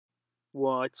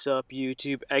What's up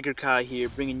YouTube, Agricai here,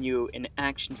 bringing you an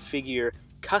action figure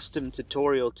custom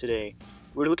tutorial today.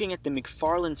 We're looking at the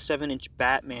McFarlane 7-inch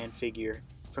Batman figure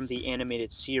from the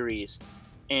animated series.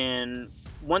 And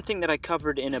one thing that I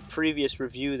covered in a previous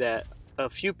review that a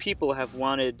few people have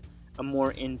wanted a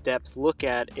more in-depth look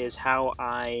at is how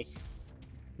I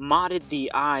modded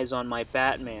the eyes on my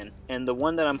Batman. And the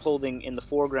one that I'm holding in the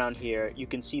foreground here, you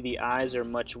can see the eyes are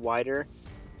much wider,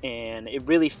 and it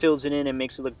really fills it in and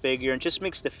makes it look bigger and just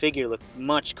makes the figure look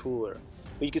much cooler.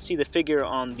 But you can see the figure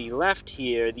on the left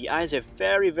here, the eyes are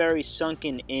very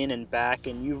sunken in and back,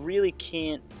 and you really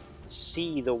can't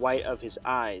see the white of his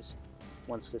eyes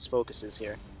once this focuses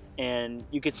here. And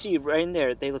you can see right in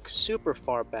there, they look super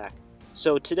far back.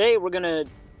 So today we're gonna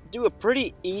do a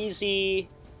pretty easy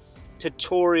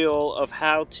tutorial of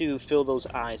how to fill those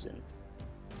eyes in.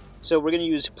 So we're going to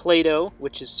use Play-Doh,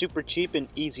 which is super cheap and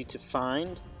easy to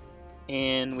find.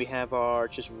 And we have our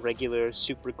just regular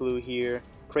super glue here,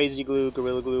 crazy glue,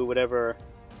 gorilla glue, whatever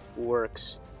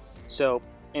works. So,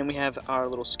 and we have our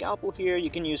little scalpel here.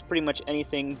 You can use pretty much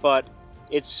anything, but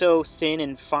it's so thin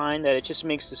and fine that it just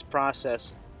makes this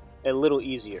process a little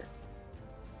easier.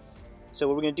 So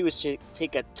what we're going to do is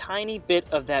take a tiny bit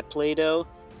of that Play-Doh,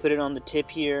 put it on the tip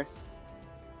here,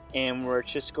 and we're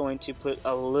just going to put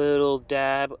a little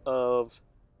dab of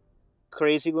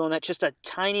crazy glue on that, just a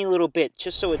tiny little bit,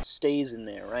 just so it stays in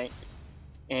there, right?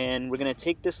 And we're going to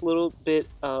take this little bit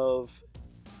of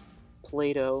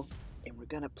Play-Doh and we're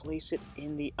going to place it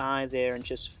in the eye there and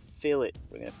just fill it.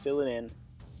 We're going to fill it in,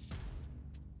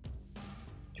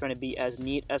 trying to be as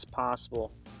neat as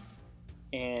possible.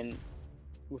 And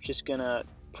we're just going to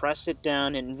press it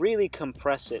down and really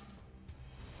compress it.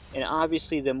 And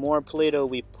obviously the more Play-Doh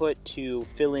we put to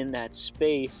fill in that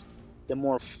space, the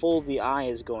more full the eye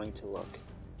is going to look.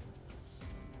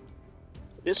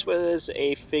 This was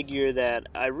a figure that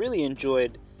I really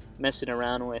enjoyed messing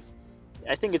around with.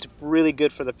 I think it's really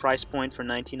good for the price point for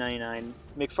 $19.99.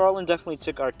 McFarlane definitely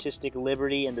took artistic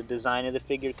liberty in the design of the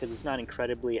figure because it's not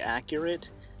incredibly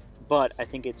accurate, but I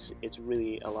think it's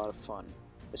really a lot of fun,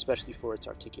 especially for its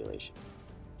articulation.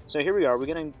 So here we are,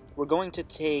 we're going to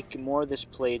take more of this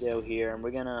Play-Doh here, and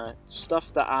we're going to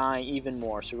stuff the eye even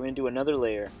more. So we're going to do another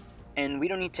layer. And we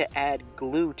don't need to add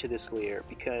glue to this layer,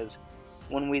 because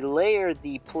when we layer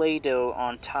the Play-Doh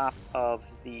on top of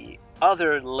the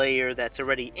other layer that's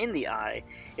already in the eye,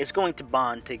 it's going to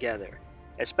bond together,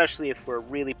 especially if we're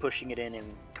really pushing it in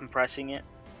and compressing it.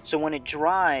 So when it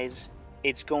dries,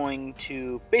 it's going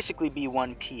to basically be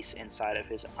one piece inside of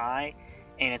his eye,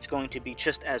 and it's going to be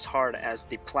just as hard as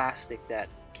the plastic that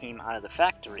came out of the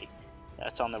factory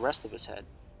that's on the rest of his head.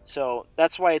 So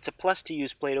that's why it's a plus to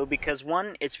use Play-Doh, because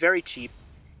one, it's very cheap,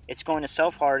 it's going to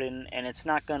self-harden, and it's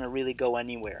not going to really go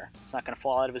anywhere. It's not going to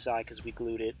fall out of his eye because we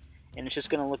glued it, and it's just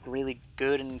going to look really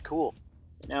good and cool.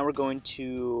 And now we're going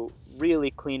to really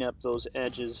clean up those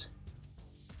edges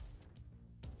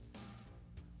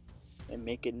and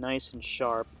make it nice and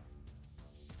sharp.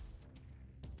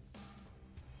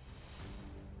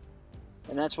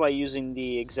 And that's why using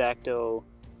the X-Acto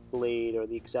blade or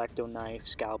the X-Acto knife,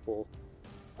 scalpel,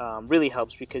 really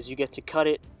helps, because you get to cut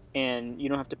it and you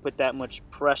don't have to put that much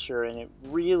pressure, and it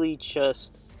really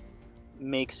just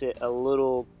makes it a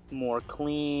little more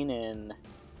clean and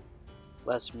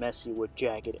less messy with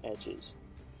jagged edges.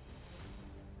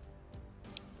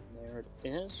 There it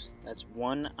is. That's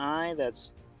one eye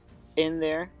that's in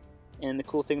there. And the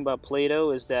cool thing about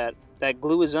Play-Doh is that that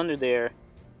glue is under there,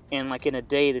 and like in a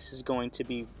day this is going to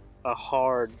be a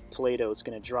hard Play-Doh. It's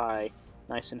going to dry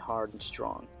nice and hard and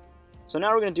strong. So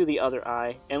now we're going to do the other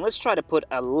eye, and let's try to put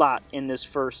a lot in this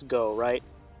first go, right?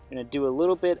 I'm going to do a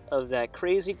little bit of that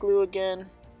crazy glue again,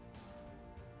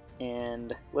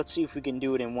 and let's see if we can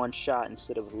do it in one shot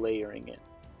instead of layering it.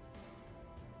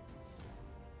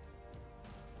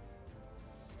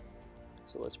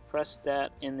 So let's press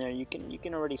that in there. You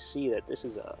can already see that this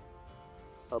is a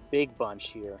big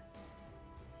bunch here.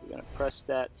 We're going to press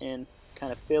that in,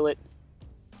 kind of fill it,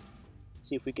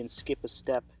 see if we can skip a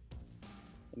step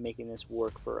in making this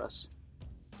work for us.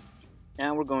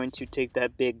 Now we're going to take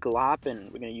that big glop,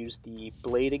 and we're going to use the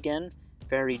blade again,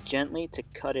 very gently, to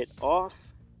cut it off.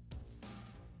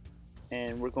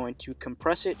 And we're going to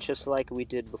compress it just like we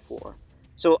did before.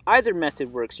 So either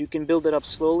method works. You can build it up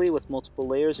slowly with multiple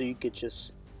layers, or you could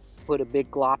just put a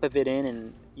big glop of it in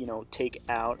and, you know, take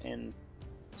out and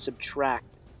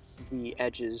subtract the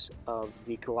edges of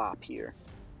the glop here.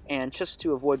 And just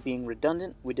to avoid being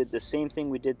redundant, we did the same thing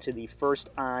we did to the first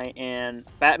eye, and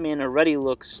Batman already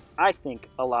looks, I think,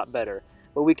 a lot better,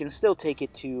 but we can still take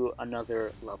it to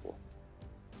another level.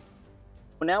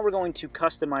 But now we're going to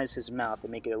customize his mouth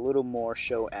and make it a little more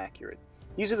show accurate.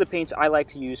 These are the paints I like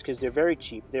to use because they're very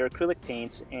cheap. They're acrylic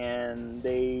paints and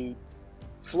they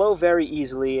flow very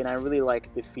easily, and I really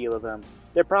like the feel of them.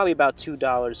 They're probably about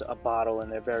 $2 a bottle,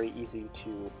 and they're very easy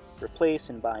to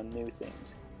replace and buy new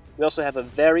things. We also have a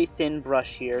very thin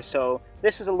brush here, so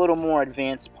this is a little more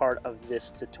advanced part of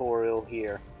this tutorial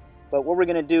here. But what we're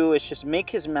going to do is just make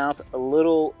his mouth a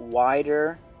little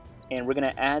wider, and we're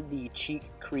going to add the cheek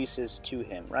creases to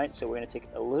him, right? So we're going to take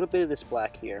a little bit of this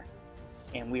black here,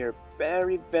 and we are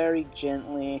very, very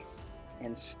gently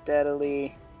and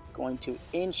steadily going to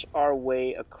inch our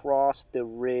way across the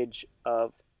ridge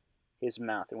of his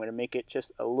mouth. And we're going to make it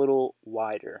just a little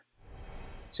wider.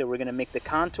 So we're going to make the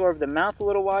contour of the mouth a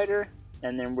little wider,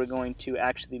 and then we're going to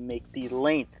actually make the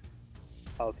length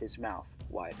of his mouth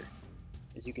wider.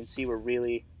 As you can see, we're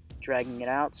really dragging it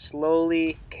out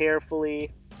slowly,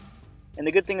 carefully. And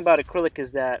the good thing about acrylic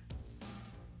is that,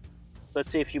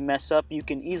 let's say if you mess up, you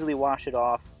can easily wash it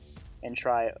off and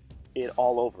try it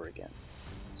all over again.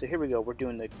 So here we go, we're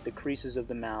doing the creases of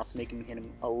the mouth, making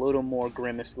him a little more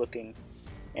grimace looking.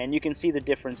 And you can see the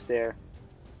difference there.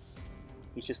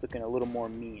 He's just looking a little more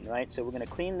mean, right? So we're going to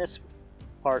clean this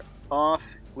part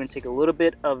off. We're going to take a little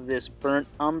bit of this burnt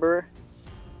umber.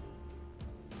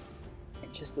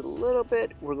 And just a little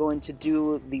bit, we're going to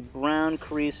do the brown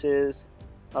creases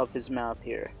of his mouth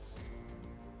here.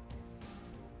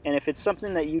 And if it's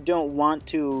something that you don't want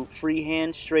to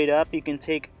freehand straight up, you can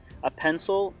take a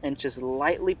pencil and just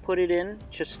lightly put it in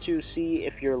just to see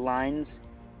if your lines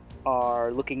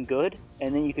are looking good,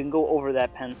 and then you can go over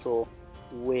that pencil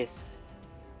with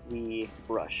the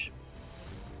brush.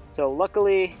 So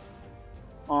luckily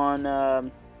on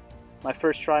my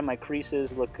first try, my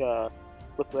creases look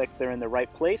like they're in the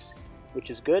right place, which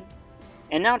is good.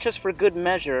 And now, just for good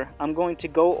measure, I'm going to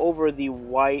go over the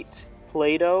white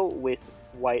Play-Doh with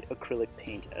white acrylic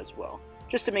paint as well,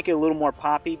 just to make it a little more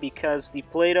poppy, because the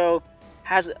Play-Doh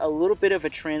has a little bit of a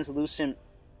translucent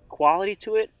quality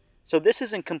to it. So this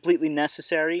isn't completely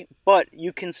necessary, but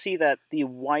you can see that the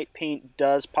white paint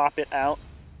does pop it out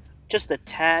just a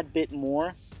tad bit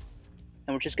more.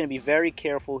 And we're just going to be very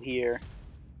careful here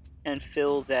and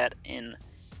fill that in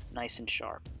nice and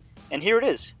sharp. And here it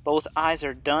is. Both eyes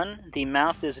are done. The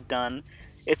mouth is done.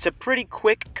 It's a pretty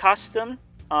quick custom.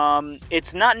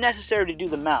 It's not necessary to do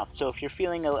the mouth, so if you're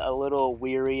feeling a little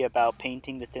weary about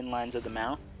painting the thin lines of the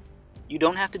mouth, you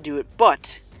don't have to do it,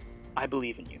 but I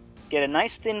believe in you. Get a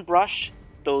nice thin brush,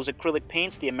 those acrylic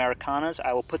paints, the Americanas.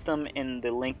 I will put them in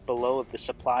the link below of the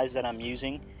supplies that I'm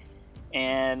using.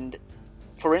 And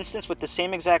for instance, with the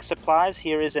same exact supplies,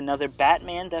 here is another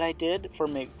Batman that I did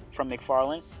from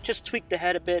McFarlane. Just tweaked the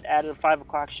head a bit, added a 5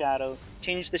 o'clock shadow,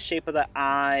 changed the shape of the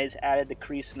eyes, added the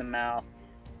crease in the mouth,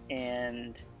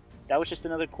 and that was just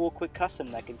another cool quick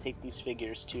custom that can take these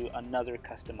figures to another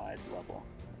customized level.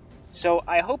 So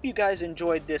I hope you guys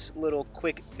enjoyed this little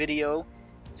quick video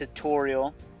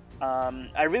tutorial.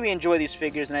 I really enjoy these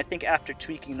figures, and I think after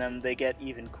tweaking them they get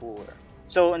even cooler.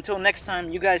 So until next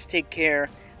time, you guys take care.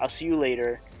 I'll see you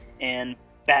later, and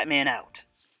Batman out.